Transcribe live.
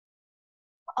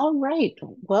All right,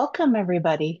 welcome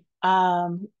everybody.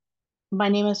 My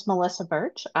name is Melissa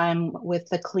Birch. I'm with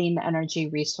the Clean Energy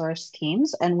Resource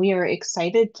Teams, and we are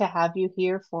excited to have you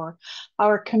here for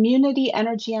our Community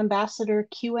Energy Ambassador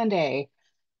Q&A.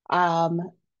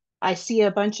 Um, I see a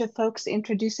bunch of folks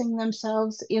introducing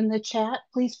themselves in the chat.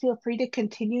 Please feel free to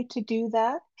continue to do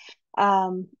that.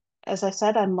 Um, as I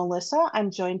said, I'm Melissa. I'm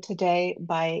joined today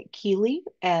by Keely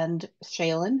and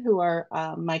Shaylin, who are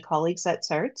my colleagues at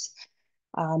CERTs.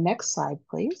 Next slide,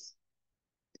 please.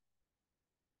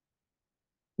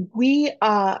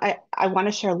 I want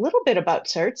to share a little bit about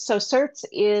CERTs. So CERTs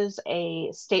is a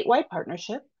statewide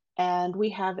partnership, and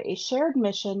we have a shared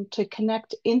mission to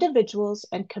connect individuals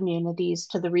and communities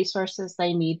to the resources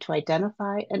they need to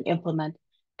identify and implement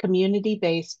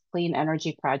community-based clean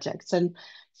energy projects. And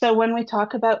so when we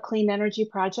talk about clean energy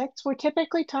projects, we're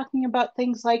typically talking about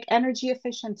things like energy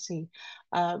efficiency,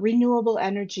 renewable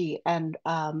energy, and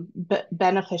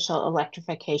beneficial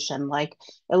electrification, like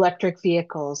electric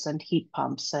vehicles and heat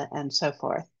pumps and so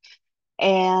forth.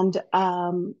 And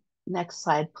next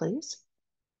slide, please.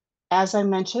 As I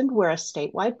mentioned, we're a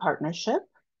statewide partnership,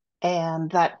 and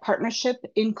that partnership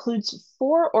includes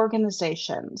four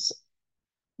organizations.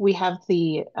 We have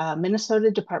the Minnesota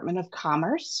Department of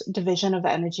Commerce, Division of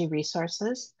Energy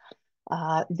Resources,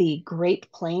 the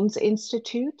Great Plains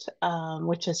Institute,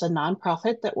 which is a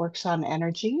nonprofit that works on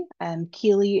energy, and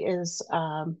Keely is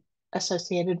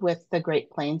associated with the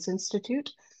Great Plains Institute.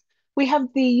 We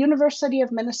have the University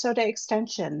of Minnesota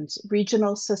Extension's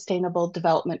Regional Sustainable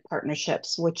Development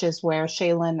Partnerships, which is where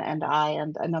Shaylin and I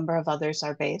and a number of others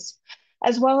are based,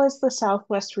 as well as the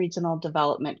Southwest Regional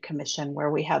Development Commission,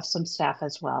 where we have some staff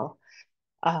as well.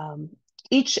 Um,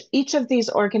 each of these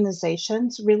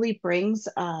organizations really brings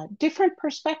different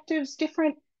perspectives,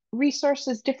 different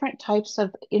resources, different types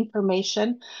of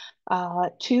information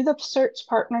to the CERTs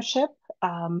partnership.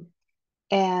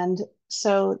 And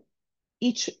so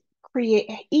each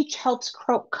each helps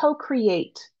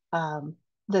co-create the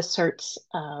CERTs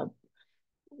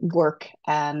work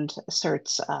and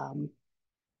CERTs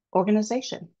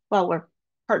organization. Well, we're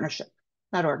partnership,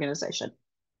 not organization.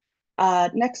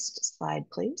 Next slide,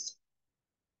 please.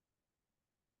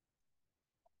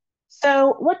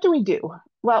 So what do we do?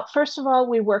 Well, first of all,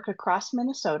 we work across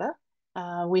Minnesota.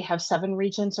 We have 7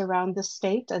 regions around the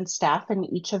state and staff in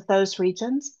each of those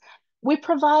regions. We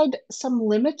provide some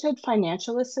limited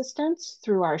financial assistance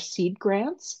through our seed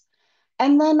grants.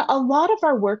 And then a lot of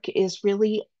our work is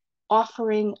really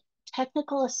offering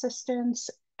technical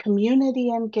assistance, community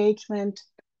engagement,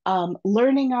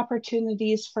 learning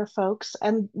opportunities for folks.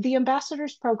 And the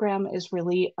ambassadors program is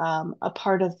really a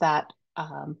part of that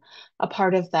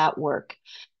work.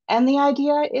 And the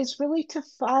idea is really to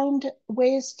find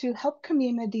ways to help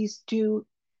communities do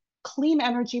clean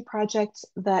energy projects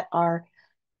that are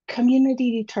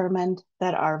community determined,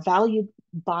 that are valued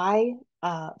by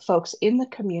folks in the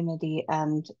community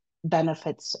and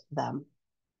benefits them.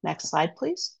 Next slide,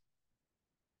 please.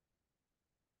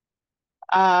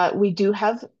 We do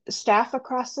have staff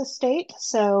across the state,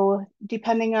 so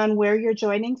depending on where you're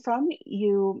joining from,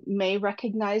 you may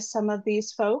recognize some of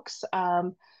these folks.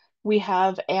 We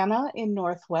have Anna in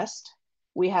Northwest.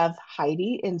 We have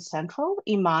Heidi in Central,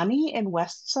 Imani in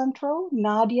West Central,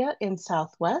 Nadia in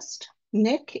Southwest,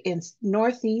 Nick in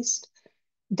Northeast,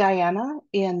 Diana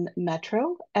in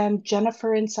Metro, and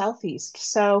Jennifer in Southeast.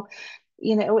 So,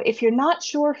 if you're not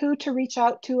sure who to reach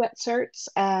out to at CERTs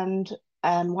and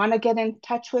want to get in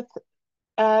touch with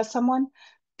someone,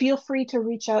 feel free to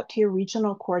reach out to your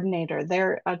regional coordinator.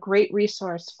 They're a great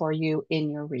resource for you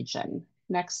in your region.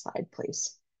 Next slide,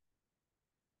 please.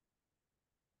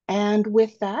 And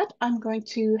with that, I'm going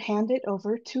to hand it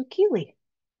over to Keely.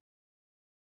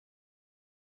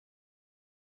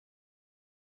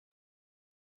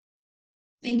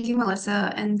 Thank you,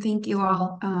 Melissa, and thank you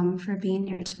all for being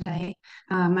here today.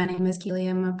 My name is Keely.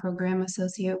 I'm a program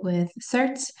associate with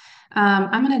CERTs.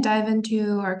 I'm going to dive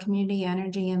into our Community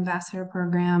Energy Ambassador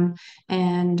Program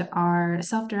and our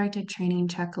self-directed training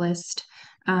checklist.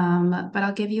 But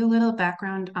I'll give you a little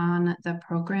background on the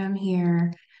program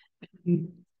here.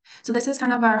 So this is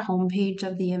kind of our homepage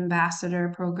of the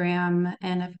ambassador program,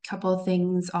 and a couple of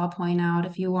things I'll point out.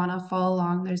 If you want to follow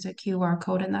along, there's a QR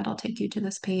code and that'll take you to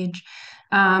this page.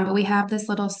 But we have this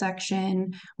little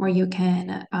section where you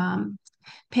can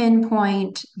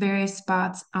pinpoint various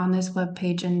spots on this web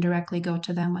page and directly go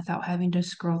to them without having to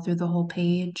scroll through the whole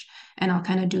page. And I'll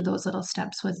kind of do those little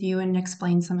steps with you and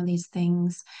explain some of these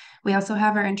things. We also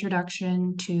have our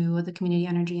introduction to the Community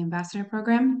Energy Ambassador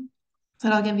Program. So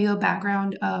I'll give you a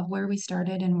background of where we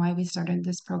started and why we started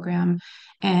this program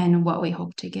and what we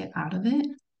hope to get out of it.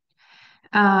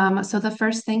 So the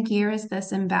first thing here is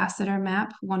this ambassador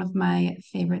map, one of my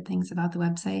favorite things about the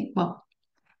website. Well,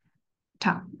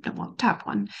 top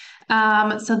one.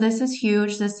 So this is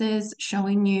huge. This is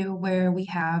showing you where we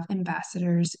have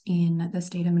ambassadors in the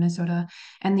state of Minnesota,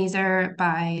 and these are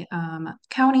by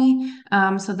county.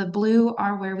 So the blue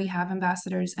are where we have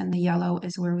ambassadors, and the yellow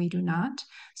is where we do not.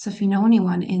 So if you know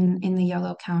anyone in the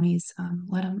yellow counties,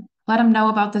 let them know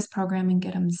about this program and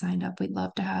get them signed up. We'd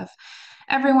love to have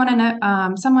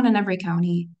someone in every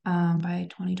county by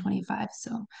 2025.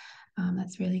 So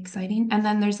that's really exciting. And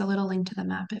then there's a little link to the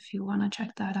map if you want to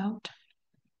check that out.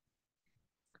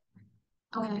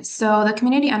 Okay, so the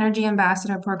Community Energy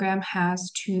Ambassador Program has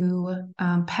to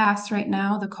pass right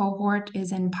now. The cohort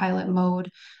is in pilot mode.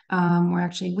 We're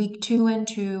actually week 2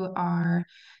 into our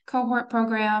cohort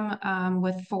program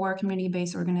with 4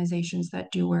 community-based organizations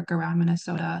that do work around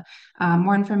Minnesota.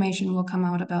 More information will come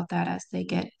out about that as they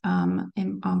get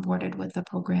onboarded with the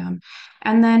program.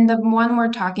 And then the one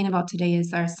we're talking about today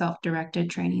is our self-directed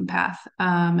training path.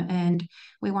 And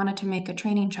we wanted to make a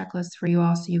training checklist for you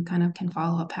all so you kind of can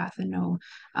follow a path and know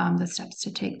the steps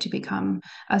to take to become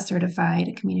a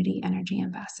certified community energy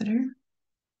ambassador.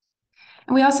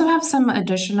 And we also have some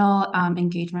additional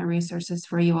engagement resources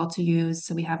for you all to use.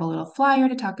 So we have a little flyer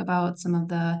to talk about some of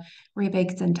the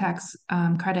rebates and tax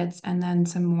credits, and then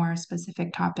some more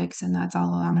specific topics, and that's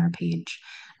all on our page.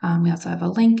 We also have a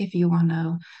link if you want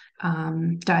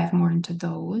to dive more into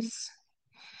those.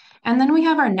 And then we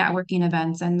have our networking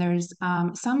events, and there's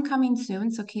some coming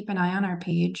soon, so keep an eye on our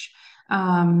page.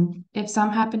 If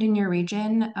some happened in your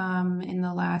region in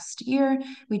the last year,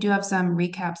 we do have some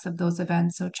recaps of those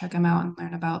events, so check them out and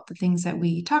learn about the things that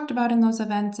we talked about in those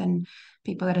events and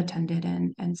people that attended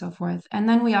and so forth. And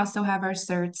then we also have our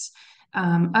CERTs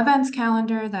events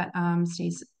calendar that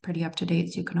stays pretty up to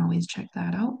date, so you can always check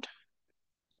that out.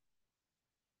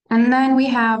 And then we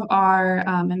have our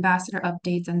ambassador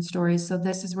updates and stories. So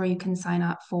this is where you can sign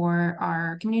up for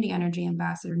our Community Energy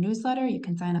Ambassador newsletter. You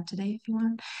can sign up today if you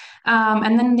want.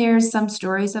 And then there's some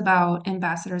stories about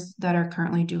ambassadors that are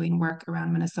currently doing work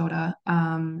around Minnesota.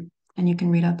 And you can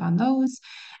read up on those.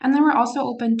 And then we're also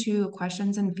open to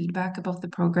questions and feedback about the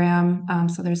program.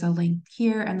 So there's a link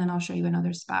here, and then I'll show you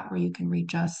another spot where you can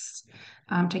reach us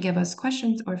to give us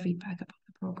questions or feedback about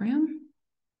the program.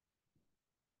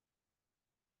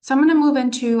 So I'm going to move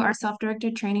into our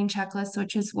self-directed training checklist,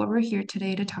 which is what we're here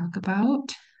today to talk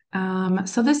about.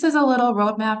 So this is a little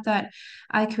roadmap that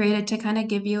I created to kind of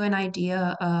give you an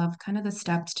idea of kind of the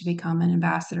steps to become an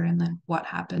ambassador and then what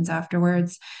happens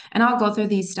afterwards. And I'll go through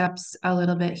these steps a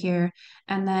little bit here.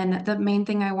 And then the main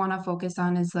thing I want to focus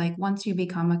on is like once you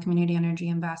become a community energy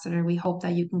ambassador, we hope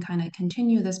that you can kind of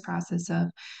continue this process of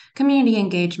community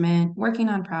engagement, working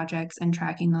on projects and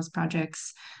tracking those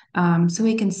projects so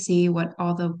we can see what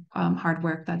all the hard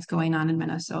work that's going on in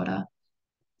Minnesota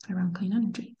around clean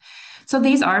energy. So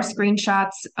these are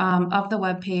screenshots of the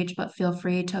webpage, but feel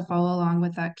free to follow along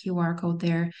with that QR code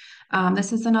there.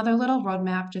 This is another little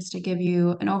roadmap just to give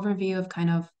you an overview of kind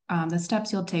of the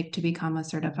steps you'll take to become a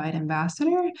certified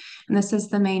ambassador. And this is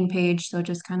the main page, so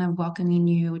just kind of welcoming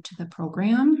you to the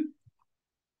program.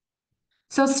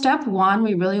 So step 1,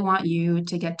 we really want you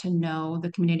to get to know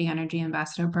the Community Energy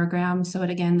Ambassador Program. So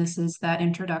again, this is that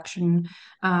introduction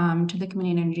to the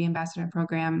Community Energy Ambassador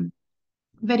Program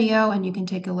video, and you can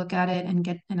take a look at it and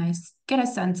get a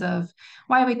sense of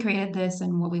why we created this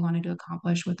and what we wanted to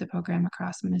accomplish with the program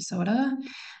across Minnesota.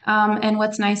 And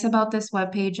what's nice about this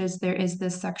webpage is there is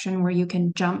this section where you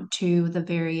can jump to the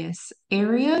various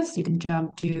areas. You can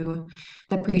jump to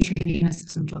the pre-training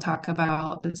assessment. We'll talk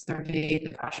about the survey,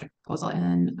 the project proposal,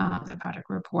 and the project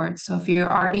report. So if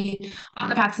you're already on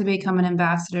the path to become an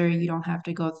ambassador, you don't have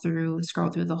to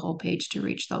scroll through the whole page to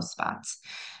reach those spots.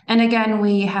 And again,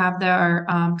 we have their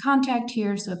contact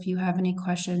here. So if you have any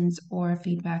questions or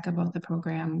feedback about the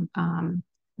program,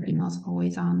 your email is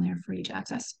always on there for you to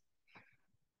access.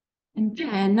 And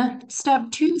then step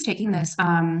 2 is taking this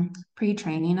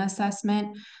pre-training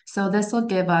assessment. So this will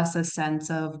give us a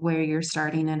sense of where you're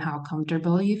starting and how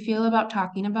comfortable you feel about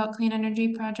talking about clean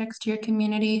energy projects to your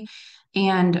community,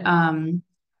 and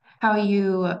how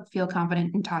you feel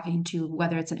confident in talking to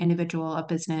whether it's an individual, a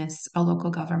business, a local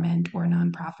government, or a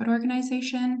nonprofit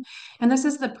organization. And this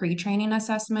is the pre-training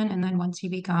assessment. And then once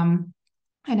you become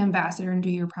an ambassador and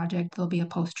do your project, there'll be a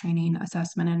post-training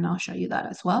assessment, and I'll show you that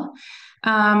as well.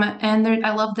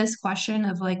 I love this question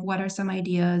of like, what are some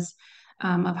ideas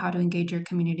of how to engage your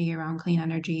community around clean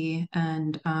energy,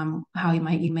 and how you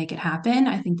make it happen.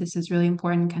 I think this is really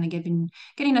important, kind of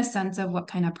getting a sense of what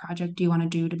kind of project do you want to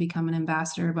do to become an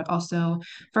ambassador, but also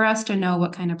for us to know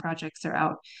what kind of projects are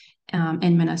out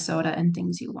in Minnesota and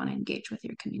things you want to engage with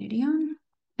your community on.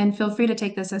 And feel free to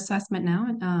take this assessment now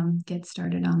and get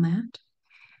started on that.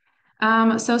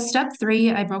 So step three,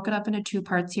 I broke it up into two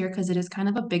parts here because it is kind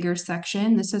of a bigger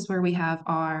section. This is where we have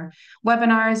our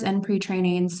webinars and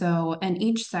pre-training. So in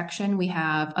each section, we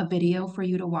have a video for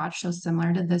you to watch. So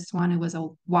similar to this one, it was a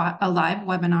live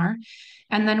webinar.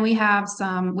 And then we have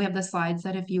the slides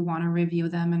that if you want to review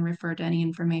them and refer to any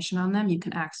information on them, you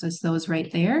can access those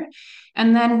right there.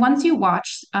 And then once you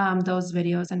watch those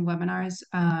videos and webinars,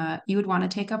 you would want to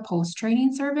take a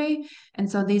post-training survey. And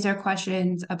so these are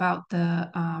questions about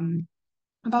the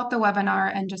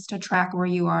webinar and just to track where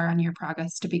you are on your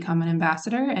progress to become an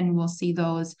ambassador. And we'll see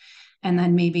those. And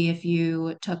then maybe if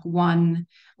you took one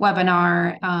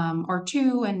webinar or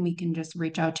two, and we can just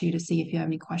reach out to you to see if you have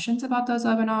any questions about those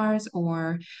webinars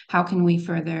or how can we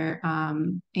further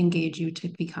engage you to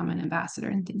become an ambassador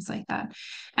and things like that.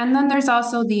 And then there's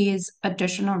also these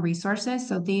additional resources.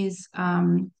 So these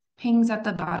pings at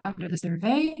the bottom of the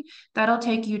survey, that'll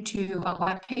take you to a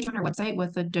web page on our website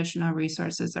with additional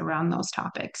resources around those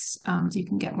topics. So you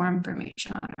can get more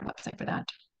information on our website for that.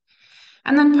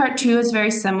 And then part two is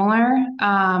very similar.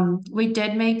 We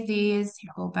did make these, here,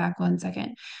 hold back one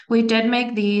second. We did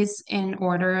make these in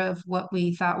order of what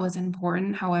we thought was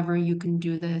important. However, you can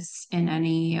do this in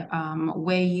any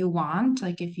way you want.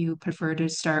 Like if you prefer to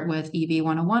start with EV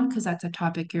 101, because that's a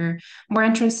topic you're more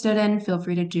interested in, feel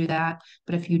free to do that.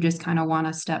 But if you just kind of want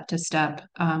a step to step,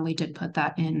 we did put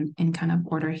that in kind of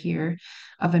order here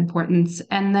of importance.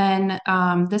 And then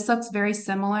this looks very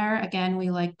similar. Again, we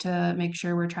like to make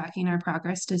sure we're tracking our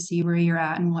progress to see where you're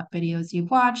at and what videos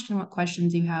you've watched and what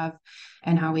questions you have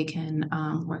and how we can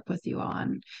work with you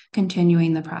on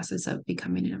continuing the process of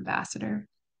becoming an ambassador.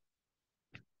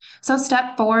 So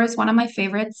step four is one of my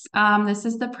favorites. This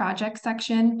is the project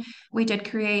section. We did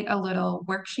create a little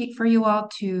worksheet for you all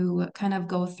to kind of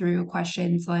go through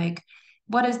questions like,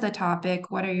 what is the topic?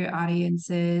 What are your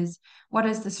audiences? What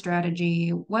is the strategy?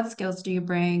 What skills do you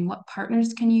bring? What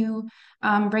partners can you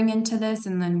bring into this?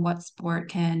 And then what sport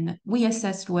can we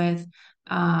assist with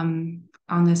on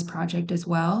this project as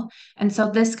well? And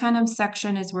so this kind of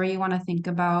section is where you want to think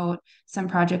about some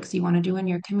projects you want to do in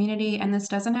your community. And this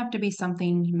doesn't have to be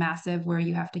something massive where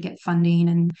you have to get funding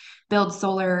and build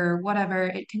solar or whatever.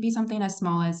 It can be something as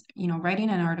small as, writing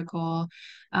an article,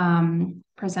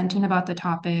 presenting about the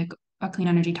topic, a clean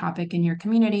energy topic in your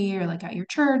community or like at your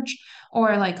church,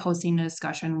 or like hosting a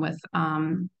discussion with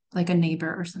like a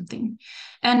neighbor or something.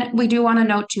 And we do want to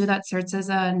note too that CERTs is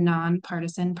a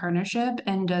nonpartisan partnership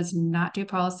and does not do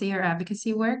policy or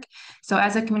advocacy work. So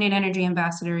as a community energy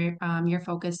ambassador, your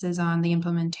focus is on the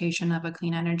implementation of a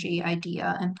clean energy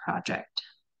idea and project.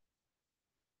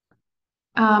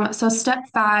 So step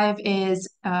five is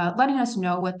letting us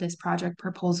know what this project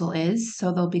proposal is.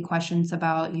 So there'll be questions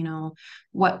about,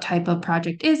 what type of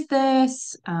project is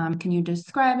this? Can you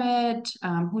describe it?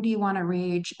 Who do you want to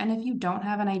reach? And if you don't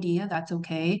have an idea, that's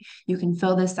okay. You can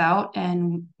fill this out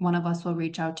and one of us will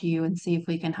reach out to you and see if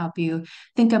we can help you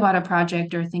think about a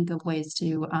project or think of ways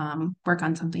to work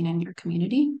on something in your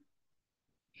community.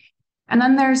 And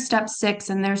then there's step six,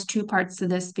 and there's two parts to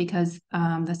this because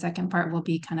the second part will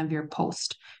be kind of your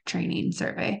post-training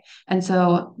survey. And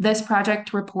so this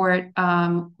project report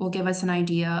will give us an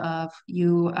idea of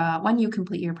you when you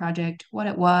complete your project, what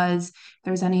it was, if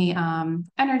there's any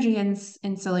energy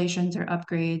installations or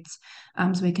upgrades,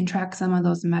 so we can track some of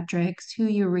those metrics, who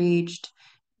you reached,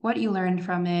 what you learned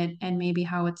from it, and maybe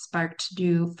how it sparked to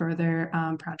do further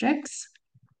projects.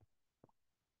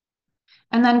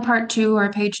 And then part two or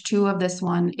page two of this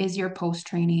one is your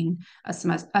post-training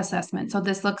assessment. So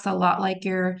this looks a lot like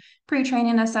your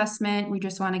pre-training assessment. We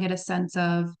just want to get a sense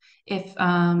of if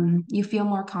you feel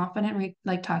more confident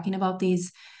like talking about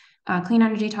these clean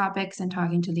energy topics and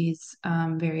talking to these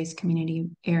various community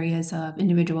areas of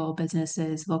individual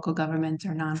businesses, local governments,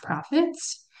 or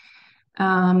nonprofits.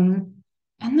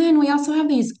 And then we also have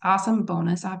these awesome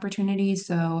bonus opportunities.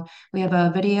 So we have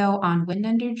a video on wind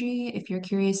energy if you're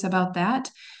curious about that.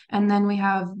 And then we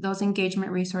have those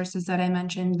engagement resources that I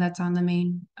mentioned that's on the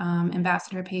main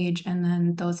ambassador page, and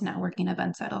then those networking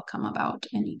events that'll come about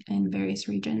in various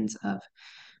regions of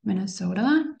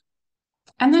Minnesota.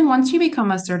 And then once you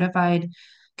become a certified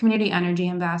community energy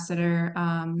ambassador,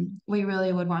 we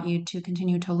really would want you to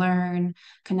continue to learn,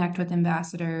 connect with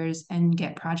ambassadors, and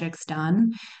get projects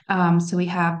done. So we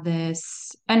have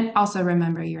this, and also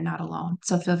remember you're not alone.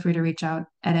 So feel free to reach out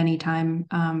at any time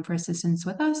for assistance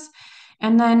with us.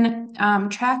 And then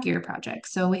track your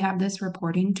projects. So we have this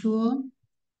reporting tool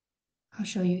I'll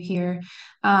show you here.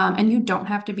 And you don't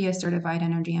have to be a certified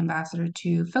energy ambassador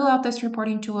to fill out this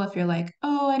reporting tool if you're like,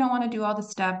 oh, I don't want to do all the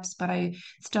steps, but I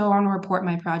still want to report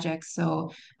my projects.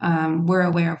 So we're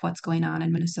aware of what's going on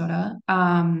in Minnesota.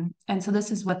 And so this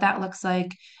is what that looks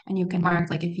like. And you can mark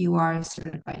like if you are a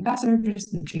certified ambassador,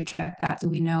 just make sure you check that so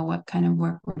we know what kind of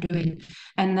work we're doing.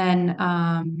 And then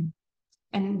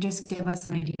and just give us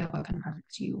an idea of what kind of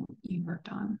projects you worked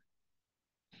on.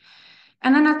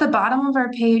 And then at the bottom of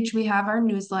our page, we have our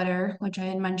newsletter, which I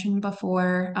had mentioned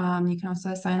before. You can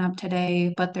also sign up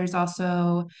today, but there's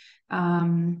also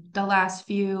the last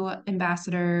few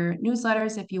ambassador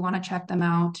newsletters if you want to check them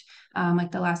out.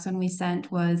 Like the last one we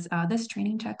sent was this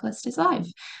training checklist is live.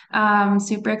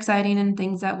 Super exciting and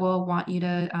things that we'll want you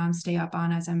to stay up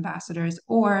on as ambassadors,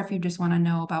 or if you just want to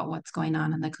know about what's going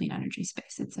on in the clean energy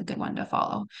space, it's a good one to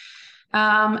follow.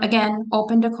 Again,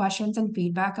 open to questions and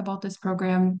feedback about this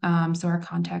program. So our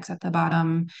contacts at the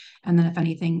bottom, and then if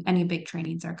anything, any big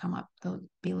trainings are come up, there'll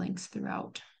be links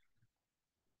throughout.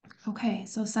 Okay,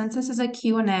 so since this is a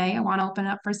Q&A, I want to open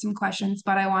up for some questions,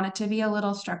 but I want it to be a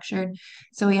little structured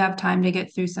so we have time to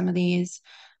get through some of these.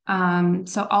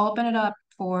 So I'll open it up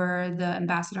for the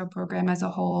ambassador program as a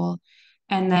whole,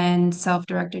 and then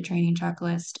self-directed training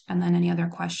checklist, and then any other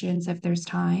questions if there's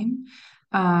time.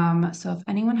 So if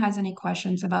anyone has any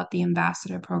questions about the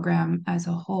ambassador program as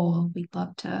a whole, we'd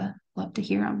love to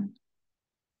hear them.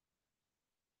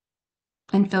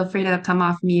 And feel free to come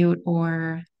off mute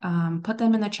or put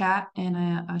them in the chat. And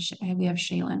we have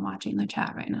Shaylin watching the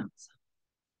chat right now. So.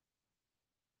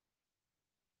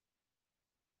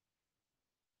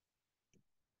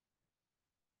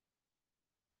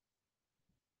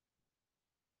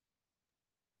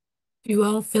 Do you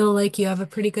all feel like you have a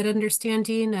pretty good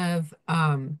understanding of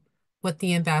what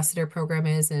the ambassador program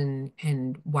is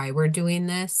and why we're doing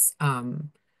this?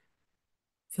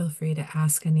 Feel free to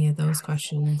ask any of those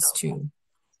questions too.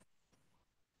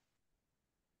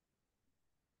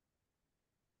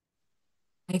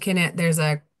 There's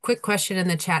a quick question in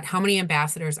the chat. How many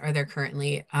ambassadors are there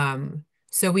currently?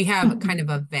 So we have kind of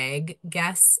a vague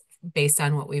guess based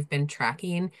on what we've been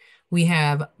tracking. We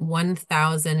have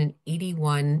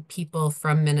 1,081 people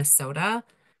from Minnesota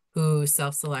who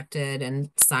self-selected and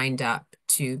signed up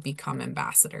to become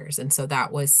ambassadors. And so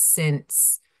that was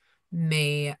since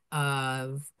May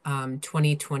of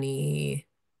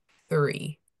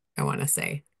 2023, I want to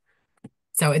say.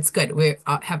 So it's good. We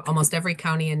have almost every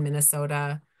county in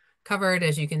Minnesota covered,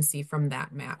 as you can see from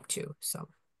that map too. So,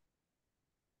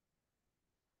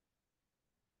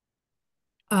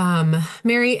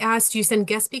 Mary asked, you send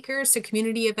guest speakers to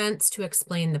community events to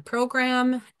explain the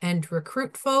program and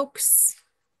recruit folks.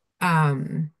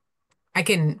 I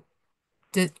can,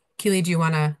 Keely,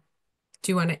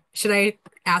 should I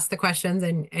ask the questions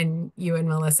and you and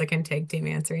Melissa can take team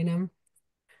answering them?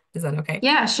 Is that okay?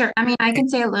 Yeah, sure. I mean, I Okay. can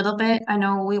say a little bit. I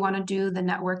know we want to do the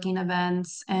networking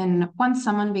events, and once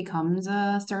someone becomes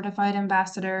a certified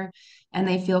ambassador and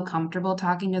they feel comfortable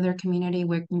talking to their community,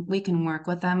 we can work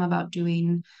with them about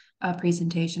doing a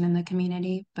presentation in the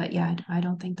community. But yeah, I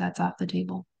don't think that's off the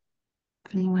table.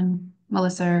 If anyone,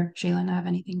 Melissa or Shaylin, have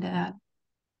anything to add?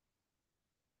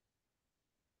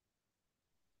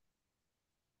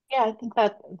 Yeah, I think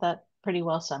that pretty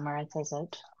well summarizes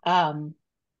it.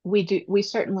 We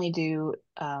certainly do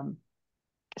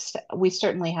we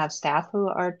certainly have staff who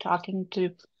are talking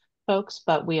to folks,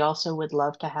 but we also would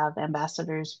love to have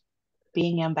ambassadors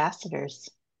being ambassadors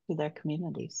to their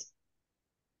communities.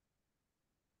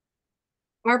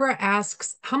 Barbara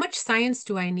asks, how much science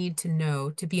do I need to know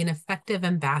to be an effective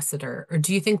ambassador, or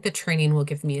do you think the training will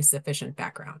give me a sufficient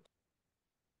background?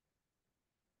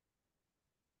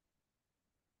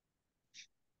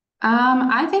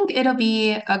 I think it'll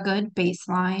be a good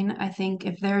baseline. I think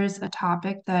if there's a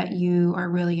topic that you are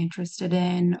really interested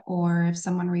in, or if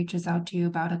someone reaches out to you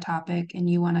about a topic and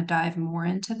you want to dive more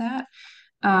into that,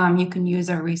 you can use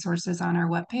our resources on our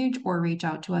webpage or reach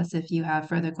out to us if you have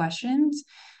further questions,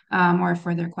 or if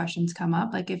further questions come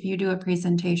up. Like if you do a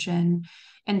presentation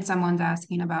and someone's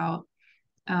asking about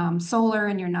solar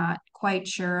and you're not quite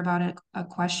sure about a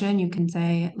question, you can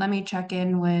say, let me check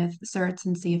in with CERTs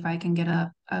and see if I can get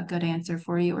a good answer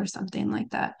for you or something like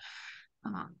that.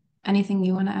 Anything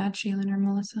you want to add, Shaylin or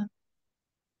Melissa?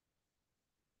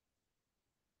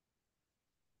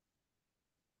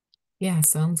 Yeah,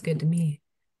 sounds good to me.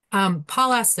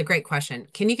 Paul asks a great question.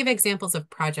 Can you give examples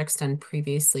of projects done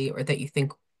previously or that you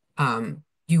think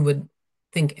you would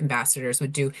think ambassadors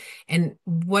would do? And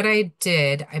what I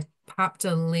did, I popped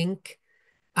a link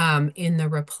in the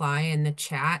reply in the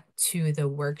chat to the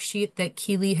worksheet that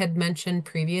Keely had mentioned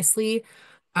previously.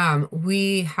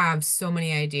 We have so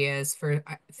many ideas for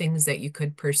things that you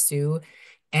could pursue.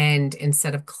 And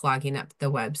instead of clogging up the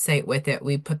website with it,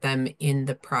 we put them in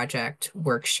the project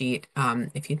worksheet,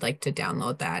 if you'd like to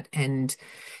download that and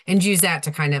use that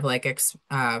to kind of like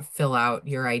fill out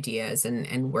your ideas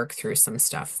and work through some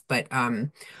stuff. But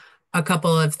a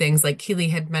couple of things like Keely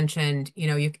had mentioned,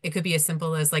 it could be as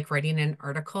simple as like writing an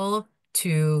article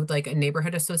to like a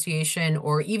neighborhood association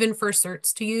or even for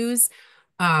CERTs to use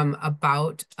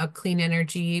about a clean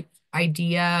energy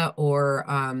idea or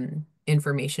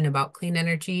information about clean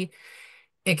energy.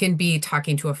 It can be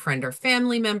talking to a friend or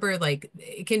family member. Like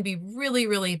it can be really,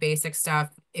 really basic stuff.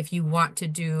 If you want to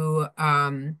do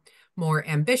more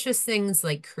ambitious things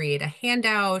like create a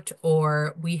handout,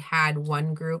 or we had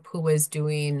one group who was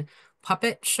doing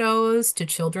puppet shows to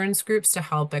children's groups to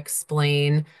help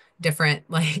explain different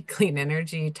like clean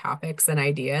energy topics and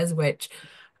ideas, which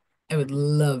I would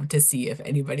love to see if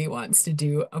anybody wants to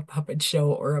do a puppet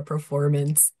show or a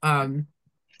performance.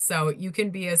 So you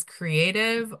can be as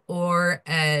creative or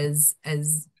as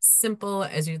simple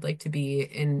as you'd like to be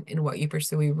in what you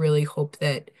pursue. We really hope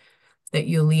that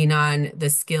you lean on the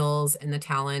skills and the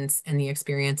talents and the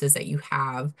experiences that you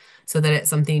have so that it's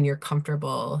something you're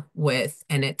comfortable with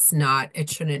and it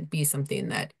shouldn't be something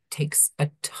that takes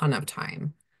a ton of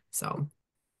time. So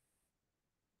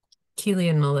Keely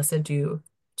and Melissa, do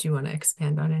you want to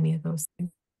expand on any of those things?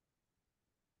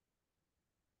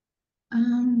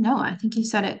 No, I think you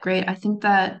said it great. I think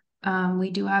that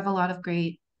we do have a lot of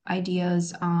great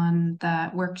ideas on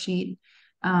that worksheet.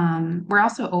 We're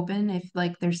also open if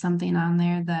like there's something on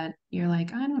there that you're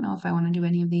like, I don't know if I want to do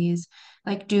any of these.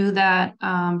 Like do that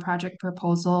project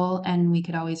proposal, and we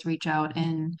could always reach out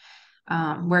and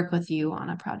work with you on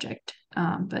a project.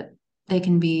 But they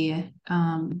can be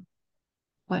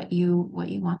what you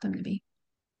want them to be.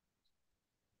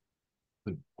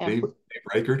 Yeah. Dave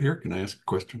Reichert here. Can I ask a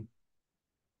question?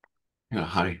 Yeah,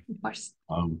 hi. Of course.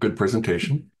 Good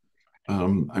presentation.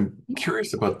 I'm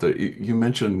curious about you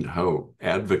mentioned how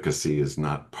advocacy is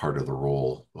not part of the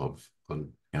role of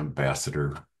an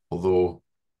ambassador, although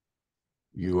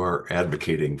you are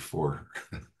advocating for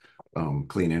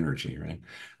clean energy, right?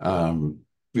 One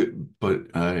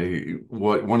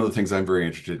of the things I'm very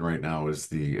interested in right now is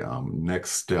the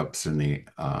next steps in the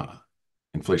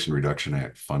Inflation Reduction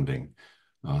Act funding,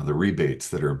 the rebates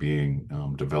that are being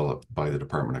developed by the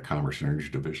Department of Commerce and Energy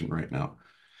Division right now.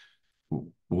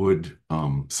 Would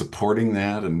supporting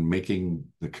that and making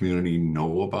the community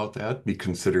know about that be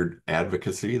considered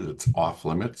advocacy that's off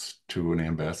limits to an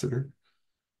ambassador?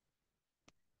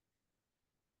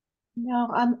 No,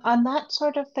 on that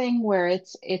sort of thing where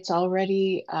it's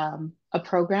already a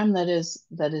program that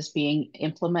is being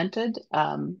implemented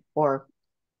or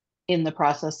in the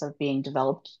process of being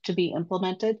developed to be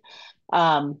implemented.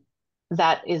 Um,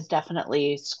 that is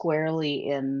definitely squarely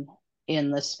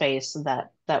in the space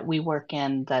that we work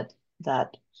in,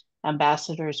 that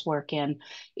ambassadors work in.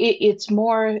 It's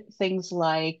more things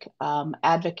like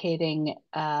advocating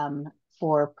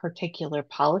for particular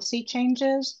policy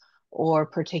changes or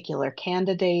particular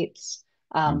candidates,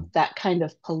 Mm. that kind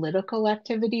of political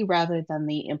activity rather than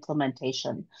the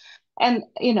implementation. And,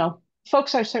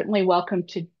 folks are certainly welcome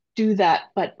to do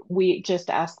that, but we just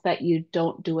ask that you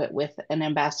don't do it with an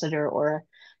ambassador or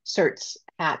CERTs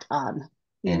hat on,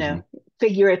 Mhm.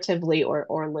 figuratively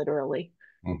or literally.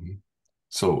 Mhm.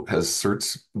 So has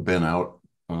CERTs been out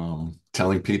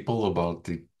telling people about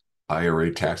the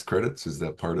IRA tax credits? Is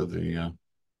that part of the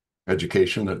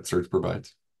education that CERTs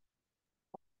provides?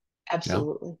 Yeah,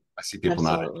 Absolutely. I see people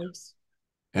nodding Absolutely. yes.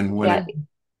 And when Yeah. it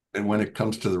and when it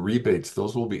comes to the rebates,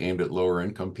 those will be aimed at lower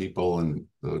income people, and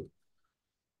the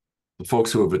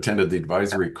folks who have attended the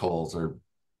advisory calls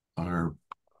are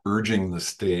urging the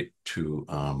state to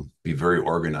be very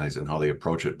organized in how they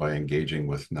approach it by engaging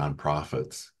with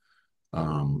nonprofits.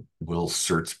 Will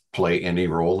CERTs play any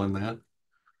role in that?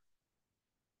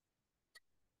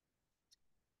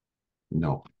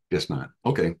 No, guess not.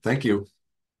 Okay, thank you.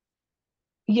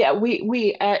 Yeah,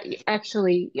 we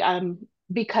actually,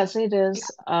 because it is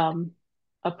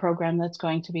a program that's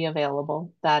going to be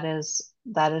available, that is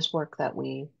work that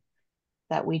we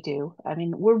do. I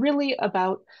mean, we're really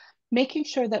about making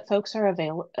sure that folks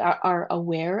are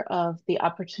aware of the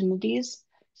opportunities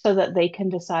so that they can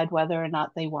decide whether or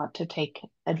not they want to take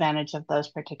advantage of those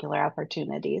particular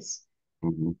opportunities.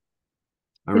 Mhm.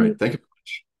 All right, And thank you.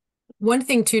 one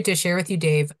thing too to share with you,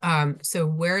 Dave, so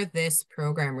where this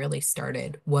program really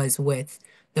started was with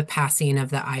the passing of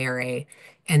the IRA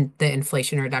and the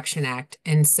Inflation Reduction Act.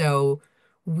 And so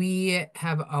we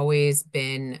have always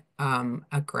been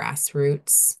a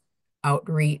grassroots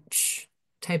outreach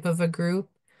type of a group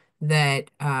that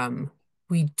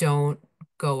we don't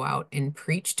go out and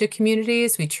preach to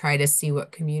communities. We try to see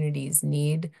what communities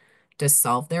need to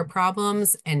solve their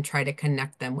problems and try to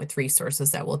connect them with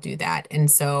resources that will do that. And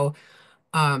so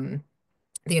um,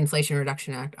 the Inflation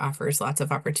Reduction Act offers lots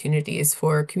of opportunities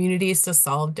for communities to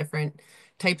solve different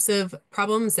types of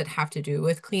problems that have to do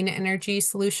with clean energy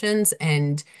solutions.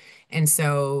 And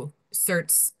so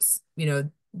CERTs,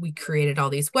 we created all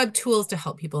these web tools to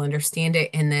help people understand it.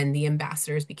 And then the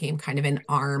ambassadors became kind of an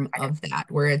arm of that,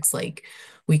 where it's like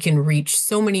we can reach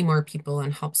so many more people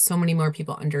and help so many more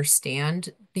people understand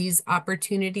these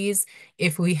opportunities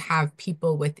if we have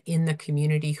people within the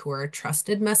community who are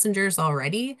trusted messengers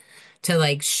already to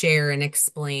like share and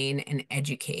explain and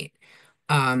educate.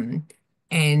 Um,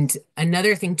 and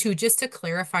another thing too, just to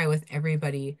clarify with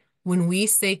everybody, when we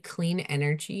say clean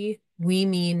energy, we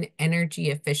mean energy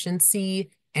efficiency,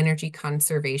 energy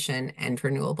conservation, and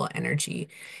renewable energy.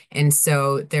 And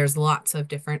so there's lots of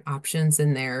different options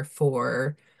in there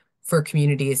for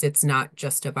communities. It's not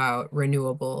just about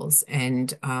renewables and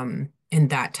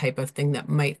that type of thing that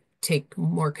might take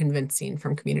more convincing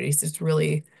from communities. It's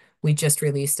really we just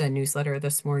released a newsletter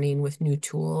this morning with new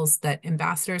tools that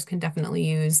ambassadors can definitely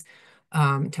use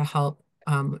to help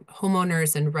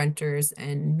homeowners and renters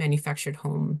and manufactured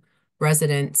home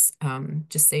residents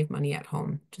just save money at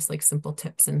home, just like simple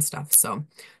tips and stuff. So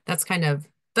that's kind of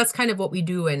what we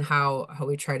do and how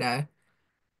we try to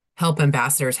help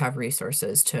ambassadors have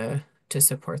resources to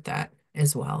support that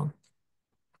as well.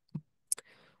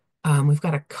 We've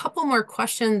got a couple more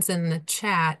questions in the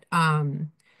chat.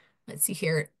 Let's see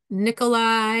here.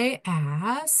 Nikolai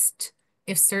asked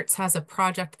if CERTs has a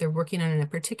project they're working on in a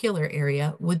particular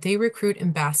area, would they recruit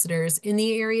ambassadors in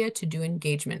the area to do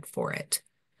engagement for it?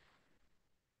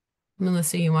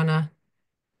 Melissa, you want to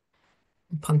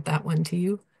punt that one to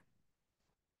you?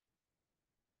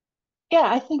 Yeah,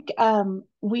 I think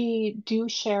we do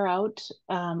share out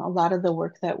a lot of the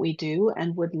work that we do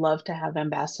and would love to have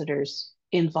ambassadors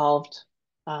involved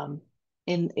um,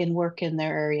 in work in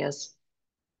their areas.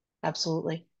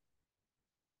 Absolutely.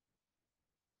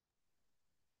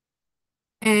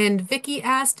 And Vicky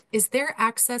asked, is there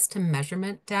access to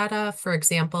measurement data? For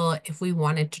example, if we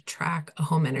wanted to track a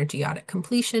home energy audit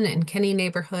completion in Kenny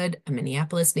neighborhood, a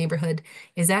Minneapolis neighborhood,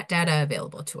 is that data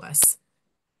available to us?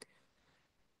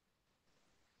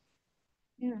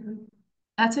 Yeah.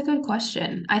 That's a good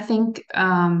question. I think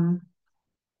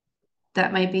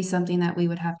that might be something that we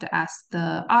would have to ask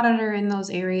the auditor in those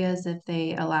areas if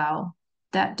they allow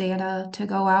that data to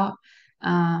go out.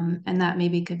 And that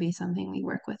maybe could be something we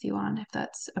work with you on if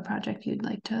that's a project you'd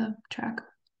like to track.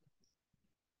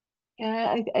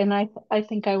 Yeah, I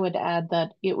think I would add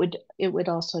that it would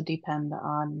also depend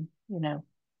on,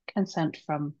 consent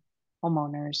from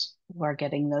homeowners who are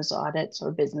getting those audits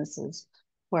or businesses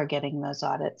who are getting those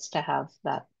audits to have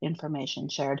that information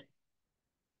shared.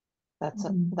 That's a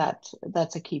Mhm.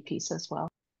 that's a key piece as well.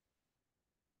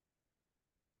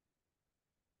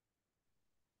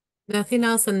 Nothing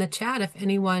else in the chat if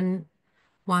anyone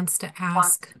wants to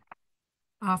ask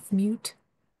off mute.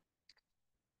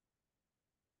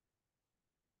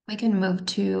 We can move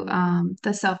to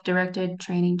the self-directed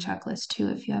training checklist too,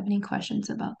 if you have any questions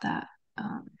about that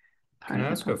Can part I of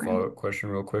the ask a program. follow-up question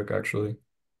real quick, actually?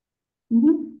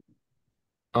 Mhm.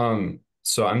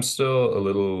 So I'm still a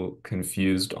little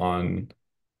confused on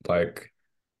like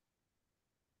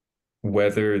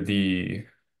whether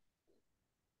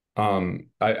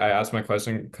I asked my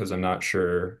question because I'm not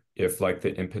sure if like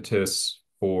the impetus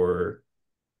for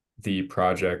the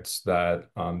projects that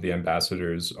the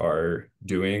ambassadors are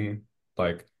doing,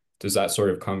 like does that sort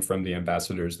of come from the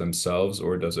ambassadors themselves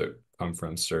or does it come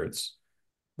from CERTs?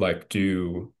 Like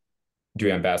do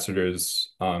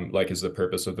ambassadors like is the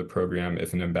purpose of the program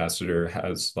if an ambassador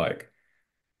has like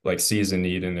sees a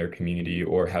need in their community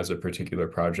or has a particular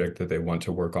project that they want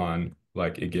to work on,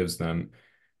 like it gives them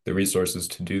the resources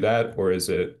to do that, or is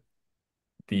it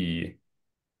the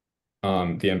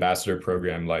the ambassador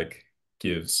program like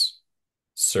gives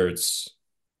certs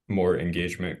more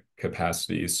engagement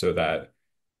capacity so that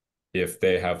if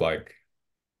they have like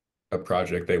a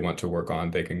project they want to work on,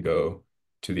 they can go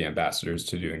to the ambassadors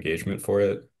to do engagement for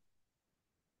it.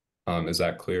 Is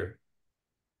that clear?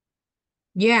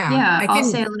 Yeah, Yeah, I I'll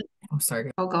can. say, Oh,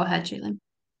 sorry. oh, go ahead, Jalen.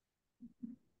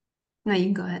 No, you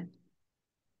can go ahead.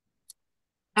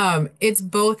 It's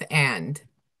both and.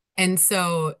 And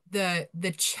so the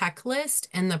checklist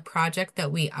and the project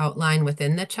that we outline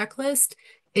within the checklist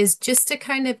is just to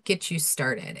kind of get you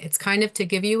started. It's kind of to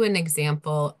give you an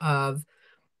example of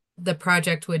the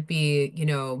project would be,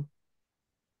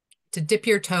 to dip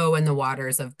your toe in the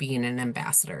waters of being an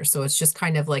ambassador. So it's just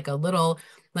kind of like a little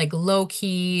like low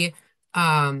key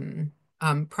um,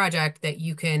 project that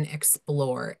you can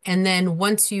explore. And then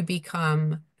once you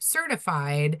become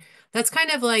certified, that's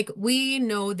kind of like we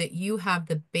know that you have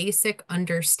the basic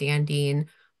understanding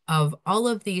of all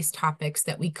of these topics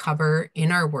that we cover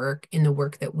in our work, in the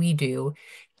work that we do,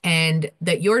 and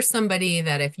that you're somebody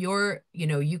that if you're,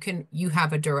 you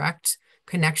have a direct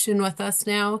connection with us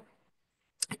now.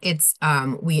 It's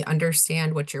we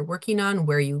understand what you're working on,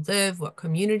 where you live, what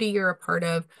community you're a part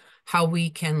of, how we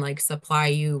can like supply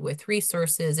you with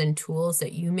resources and tools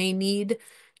that you may need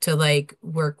to like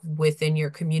work within your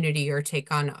community or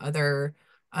take on other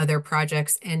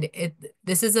projects. And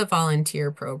this is a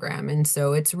volunteer program. And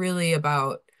so it's really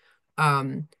about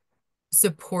um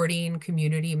supporting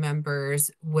community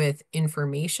members with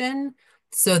information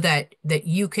so that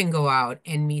you can go out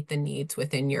and meet the needs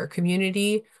within your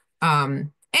community.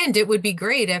 And it would be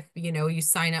great if, you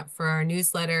sign up for our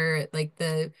newsletter, like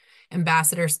the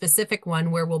ambassador specific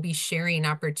one, where we'll be sharing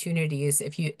opportunities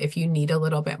if you need a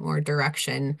little bit more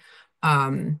direction.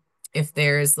 Um, if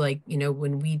there's like,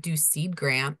 when we do seed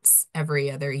grants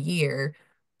every other year,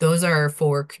 those are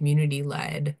for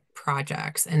community-led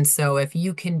projects. And so if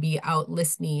you can be out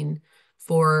listening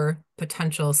for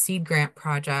potential seed grant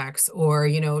projects or,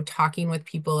 talking with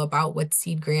people about what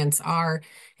seed grants are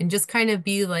and just kind of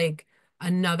be like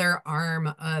another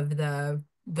arm of the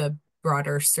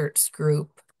broader CERTs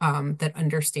group that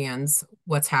understands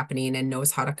what's happening and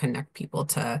knows how to connect people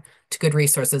to good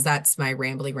resources. That's my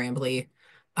rambly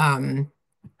um,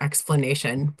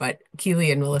 explanation. But Keely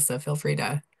and Melissa, feel free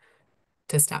to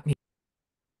stop me.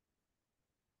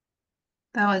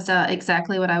 That was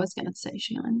exactly what I was going to say,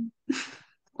 Shannon.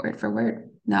 Word for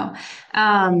word. No.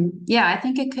 Yeah, I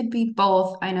think it could be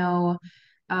both. I know,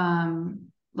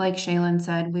 like Shaylin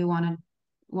said, we want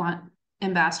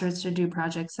ambassadors to do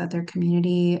projects that their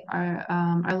community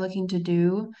are looking to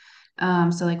do.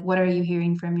 So like what are you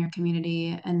hearing from your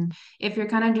community? And if you're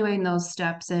kind of doing those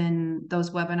steps in those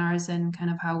webinars and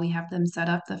kind of how we have them set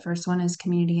up, the first one is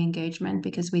community engagement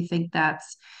because we think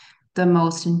that's the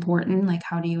most important. Like,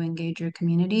 how do you engage your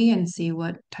community and see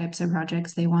what types of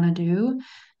projects they want to do?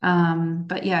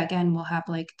 But yeah, again, we'll have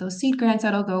like those seed grants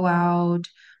that'll go out.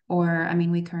 Or, I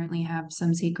mean, we currently have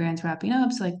some seed grants wrapping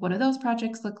up. So, like, what do those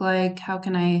projects look like? How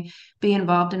can I be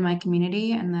involved in my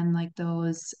community? And then, like,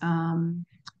 those uh,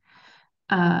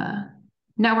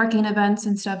 networking events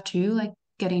and stuff too, like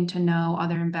getting to know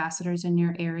other ambassadors in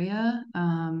your area,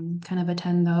 kind of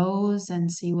attend those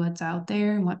and see what's out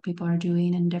there and what people are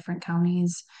doing in different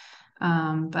counties.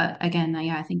 But again,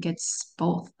 yeah, I think it's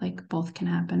both, like both can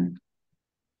happen.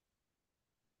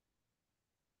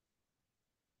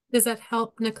 Does that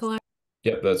help, Nikolai?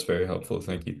 Yep, that's very helpful.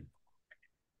 Thank you.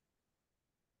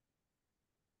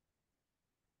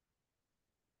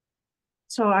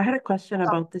 So I had a question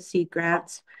about the seed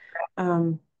grants.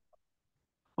 Um,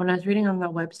 when I was reading on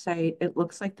the website, it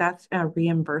looks like that's a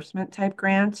reimbursement type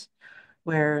grant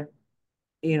where,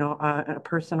 a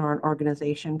person or an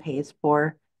organization pays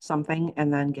for something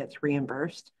and then gets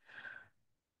reimbursed.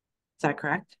 Is that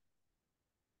correct?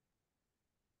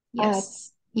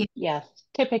 Yes. Yeah. Yes,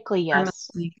 typically, yes.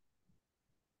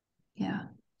 Yeah.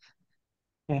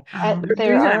 Okay. The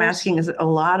There reason I'm are, asking is a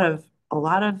lot of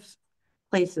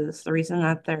places, the reason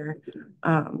that they're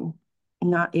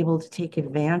not able to take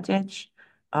advantage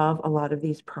of a lot of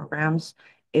these programs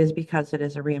is because it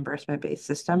is a reimbursement-based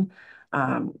system.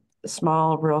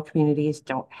 Small rural communities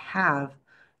don't have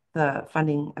the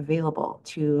funding available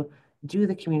to do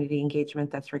the community engagement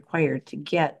that's required to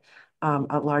get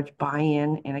a large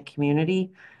buy-in in a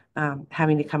community,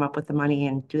 having to come up with the money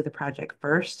and do the project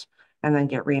first and then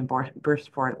get reimbursed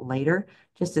for it later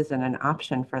just isn't an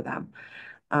option for them.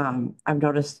 I've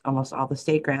noticed almost all the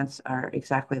state grants are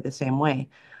exactly the same way.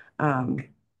 So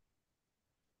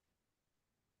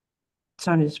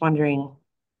I'm just wondering,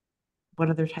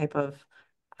 what other type of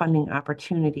funding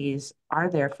opportunities are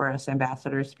there for us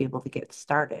ambassadors to be able to get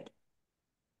started?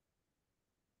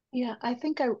 yeah, I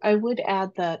think I would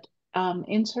add that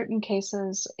in certain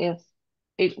cases,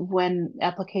 when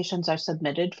applications are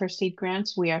submitted for seed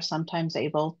grants, we are sometimes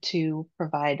able to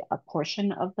provide a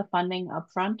portion of the funding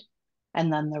upfront,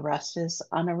 and then the rest is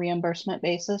on a reimbursement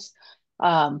basis.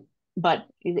 But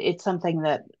it's something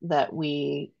that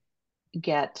we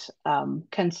get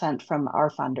consent from our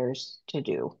funders to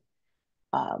do.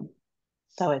 Um,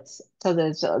 so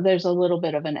there's a little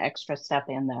bit of an extra step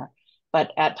in there,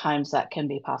 but at times that can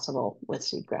be possible with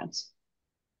seed grants.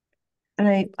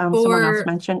 And someone else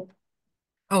mentioned,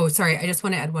 Oh, sorry. I just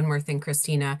want to add one more thing,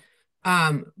 Christina.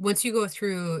 Once you go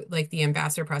through like the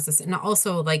ambassador process, and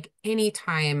also like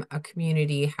anytime a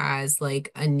community has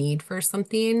like a need for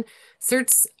something,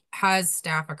 CERTs has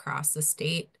staff across the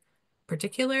state,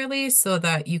 particularly so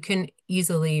that you can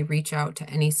easily reach out to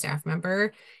any staff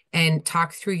member and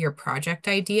talk through your project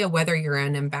idea, whether you're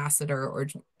an ambassador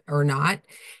or not.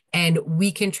 And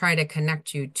we can try to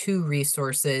connect you to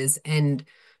resources and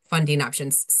funding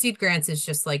options. Seed grants is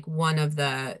just like one of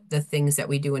the things that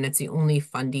we do, and it's the only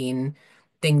funding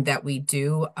thing that we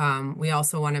do. We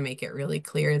also want to make it really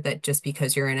clear that just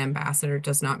because you're an ambassador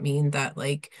does not mean that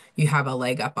like you have a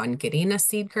leg up on getting a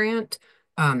seed grant.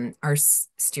 Our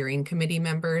steering committee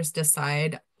members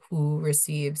decide who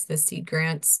receives the seed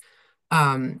grants.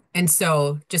 And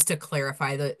so just to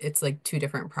clarify that it's like two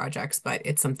different projects, but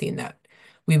it's something that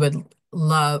we would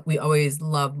love. We always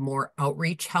love more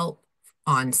outreach help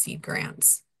on seed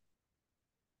grants.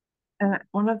 And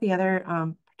one of the other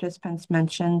participants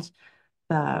mentioned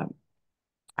the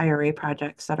IRA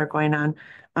projects that are going on.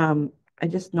 I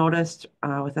just noticed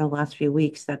within the last few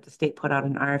weeks that the state put out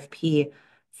an RFP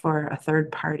for a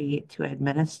third party to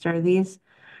administer these.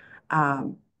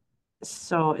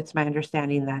 So it's my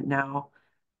understanding that now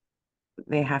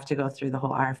they have to go through the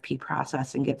whole RFP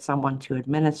process and get someone to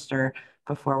administer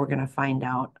before we're going to find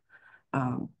out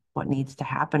what needs to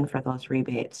happen for those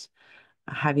rebates.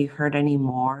 Have you heard any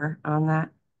more on that?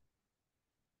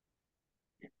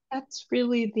 That's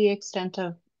really the extent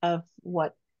of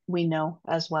what we know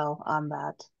as well on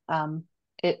that.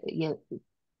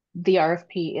 The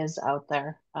RFP is out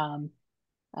there,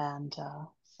 and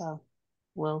so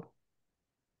we'll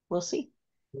we'll see.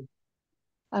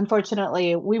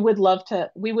 Unfortunately, we would love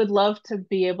to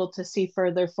be able to see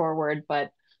further forward,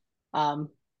 but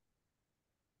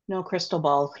no crystal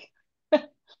ball.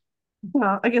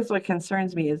 Well, I guess what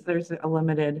concerns me is there's a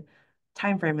limited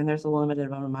time frame and there's a limited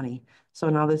amount of money. So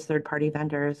now this third party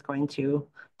vendor is going to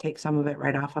take some of it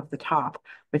right off of the top,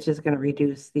 which is going to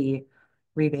reduce the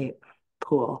rebate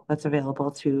pool that's available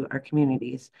to our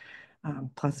communities.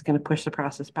 Plus, it's going to push the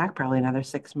process back probably another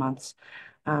 6 months.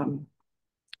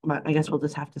 But I guess we'll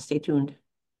just have to stay tuned.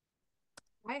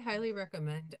 I highly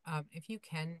recommend if you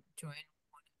can join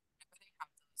whenever they have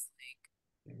those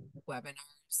like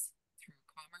webinars through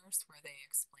Commerce where they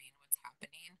explain what's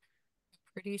happening.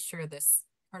 I'm pretty sure this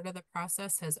part of the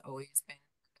process has always been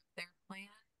part of their plan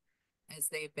as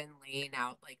they've been laying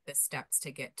out like the steps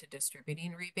to get to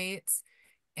distributing rebates.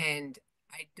 And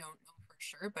I don't know for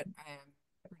sure, but I am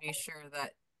pretty sure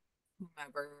that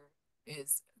whomever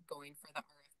is going for the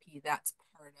RFP, that's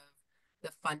part of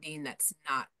the funding that's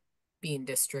not being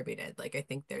distributed. Like I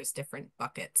think there's different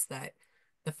buckets that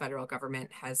the federal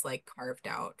government has like carved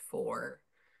out for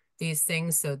these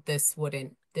things. So this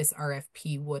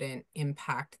RFP wouldn't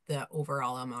impact the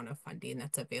overall amount of funding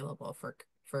that's available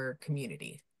for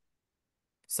community.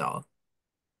 So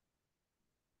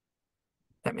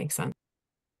that makes sense.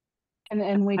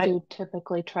 And we do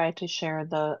typically try to share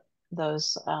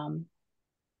those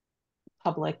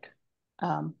public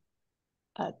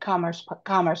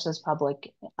commerce's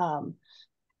public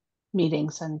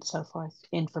meetings and so forth,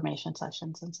 information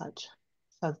sessions and such.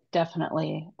 So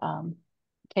definitely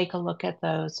take a look at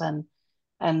those, and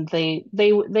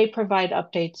they provide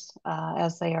updates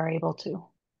as they are able to.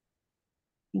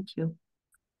 Thank you.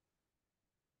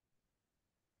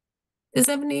 Does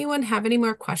anyone have any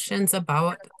more questions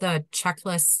about the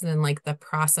checklists and like the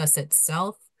process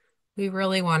itself? We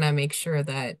really want to make sure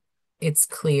that it's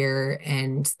clear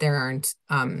and there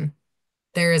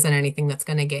isn't anything that's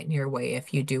going to get in your way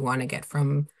if you do want to get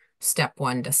from step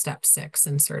 1 to step 6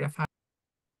 and certify.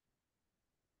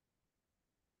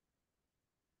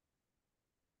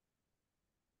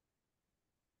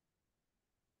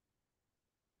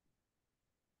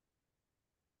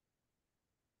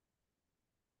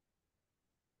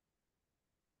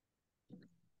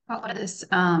 I'll put this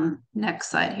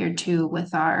next slide here too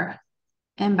with our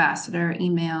ambassador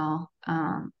email,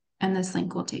 and this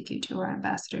link will take you to our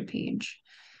ambassador page.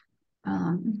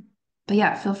 But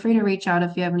yeah, feel free to reach out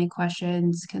if you have any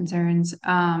questions, concerns.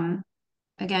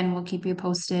 Again, we'll keep you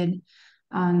posted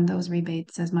on those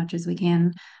rebates as much as we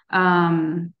can.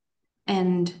 And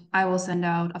I will send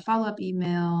out a follow-up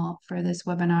email for this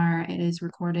webinar. It is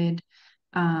recorded.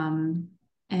 And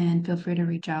feel free to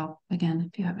reach out again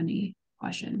if you have any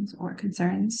questions or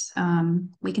concerns.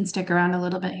 We can stick around a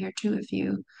little bit here too if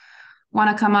you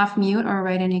want to come off mute or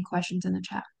write any questions in the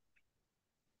chat.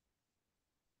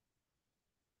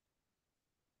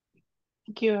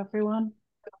 Thank you, everyone.